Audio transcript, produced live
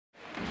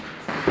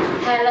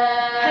Hello.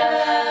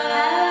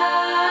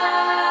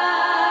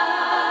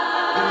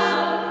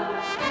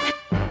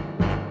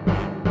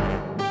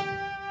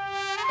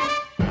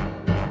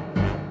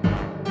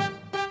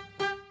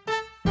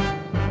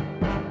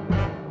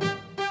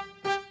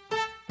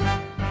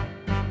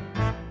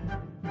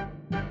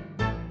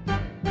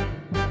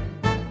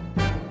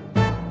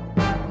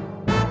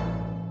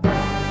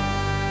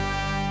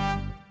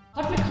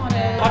 Hot Mikado.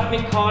 Hot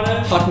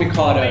Mikado. Hot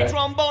Mikado.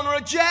 Trombone or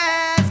a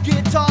jazz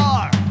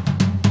guitar.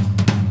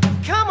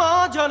 Come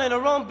on, join in a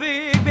wrong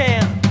big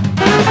band.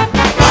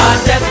 Our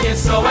jazzy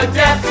is so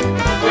adept.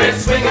 We're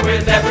swinging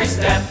with every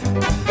step.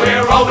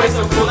 We're always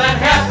so cool and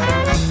hep.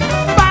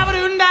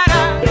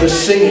 The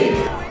singing.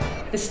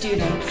 The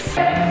students.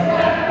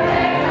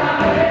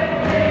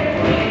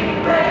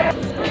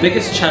 The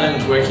biggest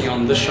challenge working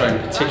on this show in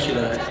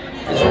particular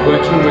is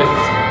working with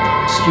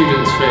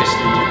students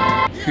firstly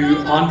who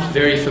aren't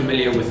very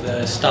familiar with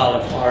the style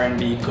of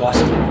R&B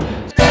gospel. We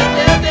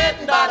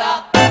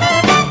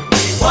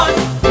want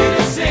you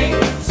to sing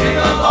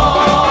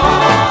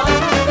along.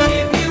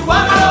 If you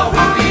want to know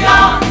who we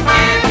are,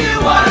 if you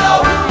want to know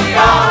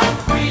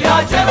who we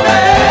are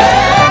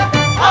Japan,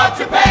 of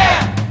Japan,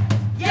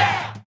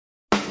 yeah!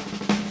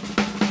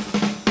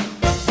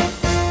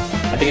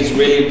 I think it's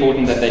really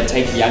important that they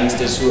take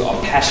youngsters who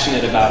are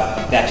passionate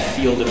about that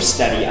field of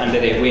study under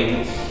their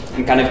wing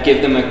and kind of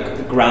give them a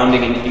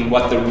grounding in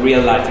what the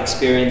real life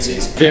experience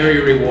is. Very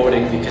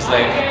rewarding because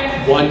they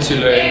want to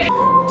learn.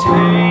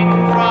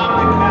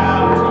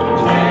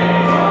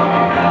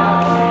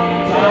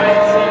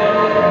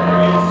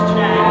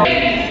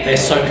 They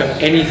soak up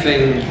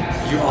anything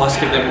you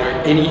ask of them or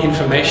any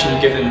information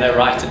you give them, they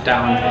write it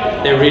down.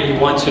 They really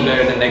want to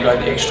learn and they go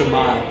the extra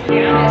mile.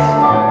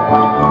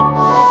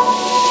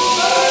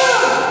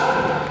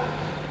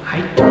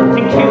 I don't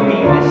think you'll be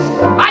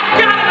missed. I've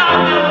got it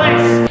on the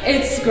list!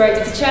 It's great,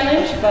 it's a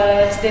challenge,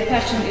 but their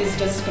passion is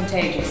just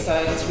contagious, so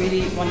it's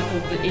really wonderful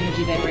the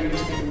energy they bring to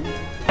the room.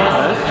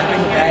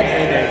 Having bad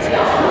headaches.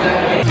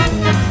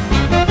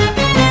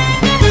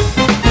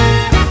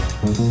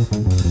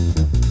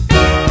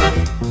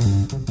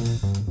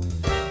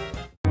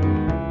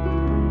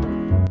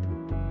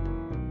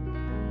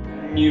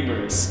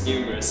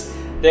 Numerous.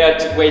 There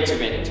are way too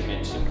many to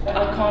mention.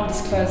 I can't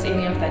disclose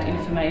any of that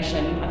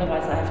information,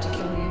 otherwise I have to kill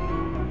you.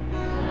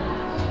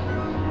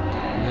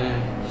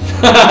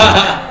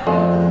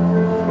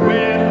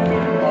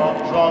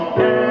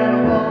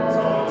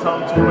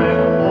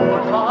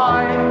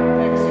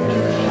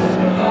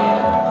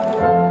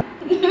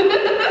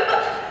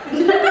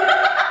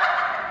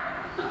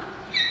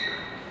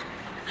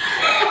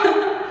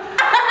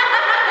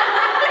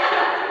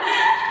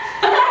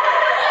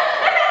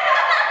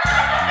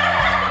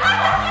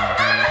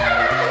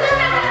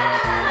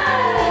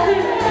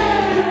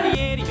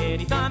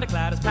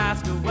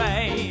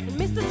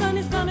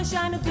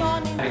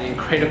 Having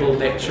incredible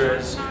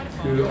lecturers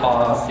who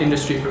are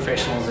industry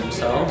professionals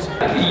themselves.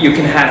 You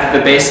can have the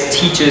best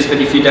teachers,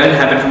 but if you don't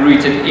have it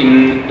rooted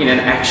in an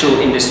actual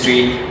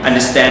industry,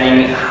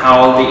 understanding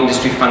how the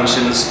industry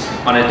functions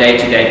on a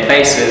day-to-day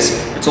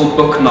basis, it's all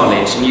book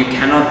knowledge, and you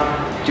cannot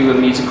do a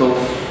musical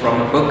from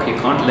a book. You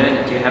can't learn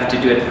it, you have to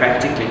do it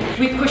practically.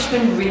 We push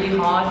them really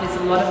hard, there's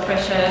a lot of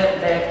pressure,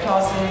 they have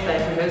classes, they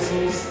have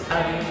rehearsals,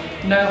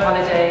 no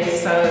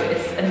holidays, so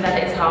and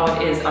that is how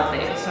it is out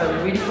there. So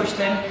we really push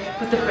them,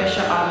 put the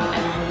pressure on,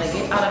 and when they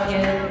get out of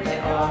here, they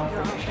are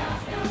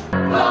professionals.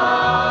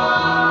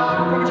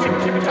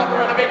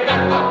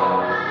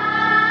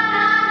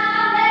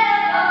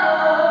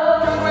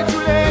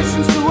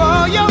 Congratulations to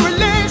all your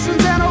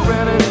relations and our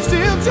relatives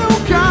still to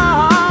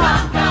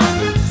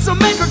come. So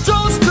make a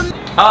toast to The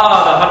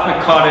Hot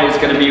Mikado is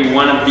going to be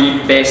one of the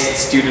best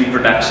student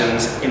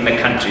productions in the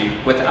country,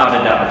 without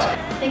a doubt.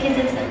 Because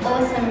it's an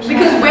awesome show.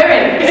 Because we're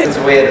in it! It's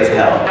weird as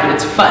hell, but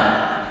it's fun,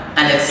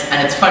 and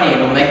it's funny,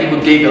 and it'll make people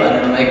giggle, and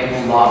it'll make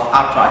people laugh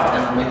outright,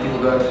 and it'll make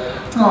people go,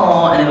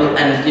 oh,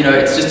 and you know,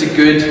 it's just a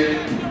good,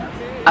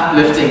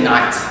 uplifting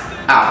night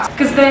out.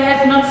 Because they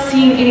have not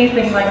seen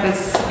anything like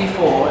this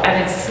before,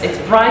 and it's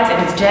bright,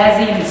 and it's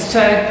jazzy, and it's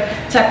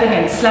tapping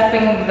and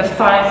slapping the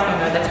thighs. Oh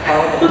no, that's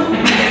horrible.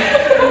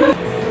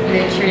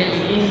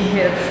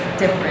 Literally, it's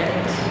different.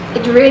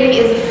 It really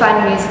is a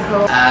fun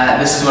musical.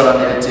 This is what I'll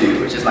never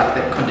do, which is like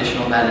the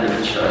conditional melody of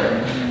the show.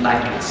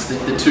 Like it's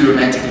the two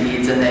romantic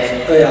leads, and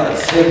they. Oh yeah,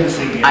 it's him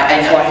singing.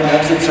 That's why he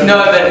loves it so much.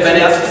 No,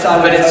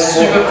 but it's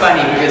super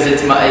funny because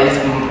it's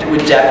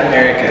with Jap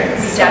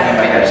Americans.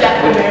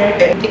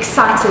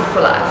 Excited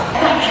for life.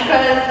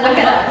 Because look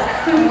at us.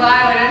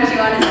 Why don't you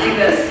want to see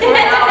this?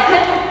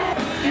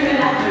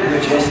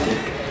 Majestic.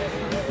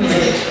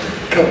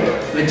 Cool.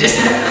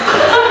 Majestic.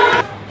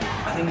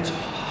 I think it's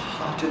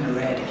hot and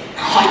ready.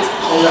 Hot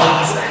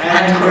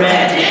and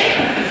ready.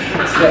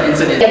 So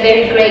it's A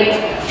very great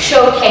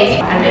showcase,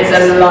 and there's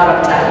a lot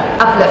of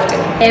talent.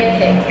 Uplifting.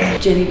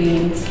 Epic. Jelly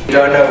beans. You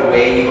don't know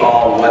where you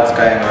are, what's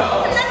going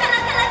on.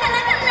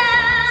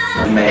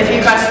 If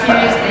you're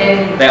confused,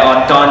 then They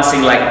are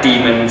dancing like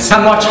demons.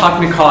 Come watch Hot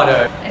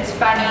Mikado. it's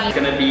funny. It's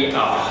going to be a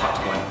hot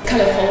one.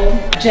 Colourful.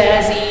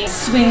 jazzy,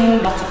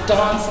 swing, lots of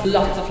dance,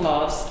 lots of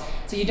laughs.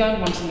 So you don't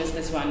want to miss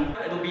this one.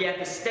 It'll be at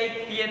the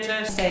State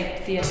Theatre. State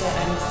Theatre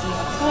and see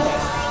HOT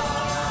MIKADO.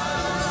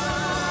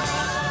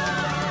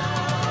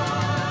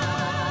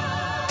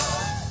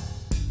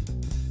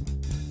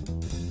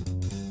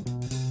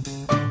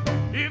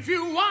 If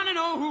you want to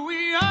know who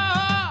we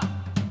are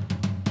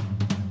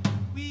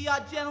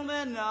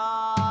gentlemen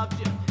of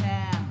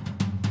Japan.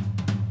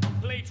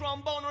 Play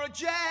trombone or a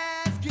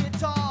jazz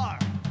guitar.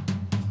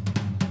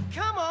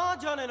 Come on,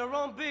 join in our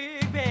own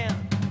big band.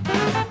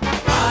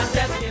 Our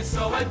dancing is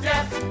so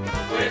adept.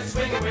 We're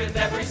swinging with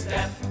every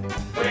step.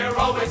 We're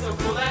always so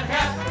cool and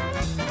hep.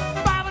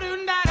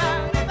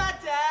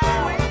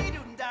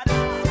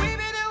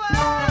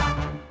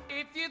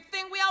 If you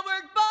think we all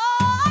work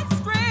by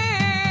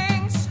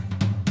strings,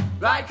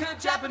 like a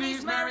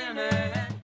Japanese marionette.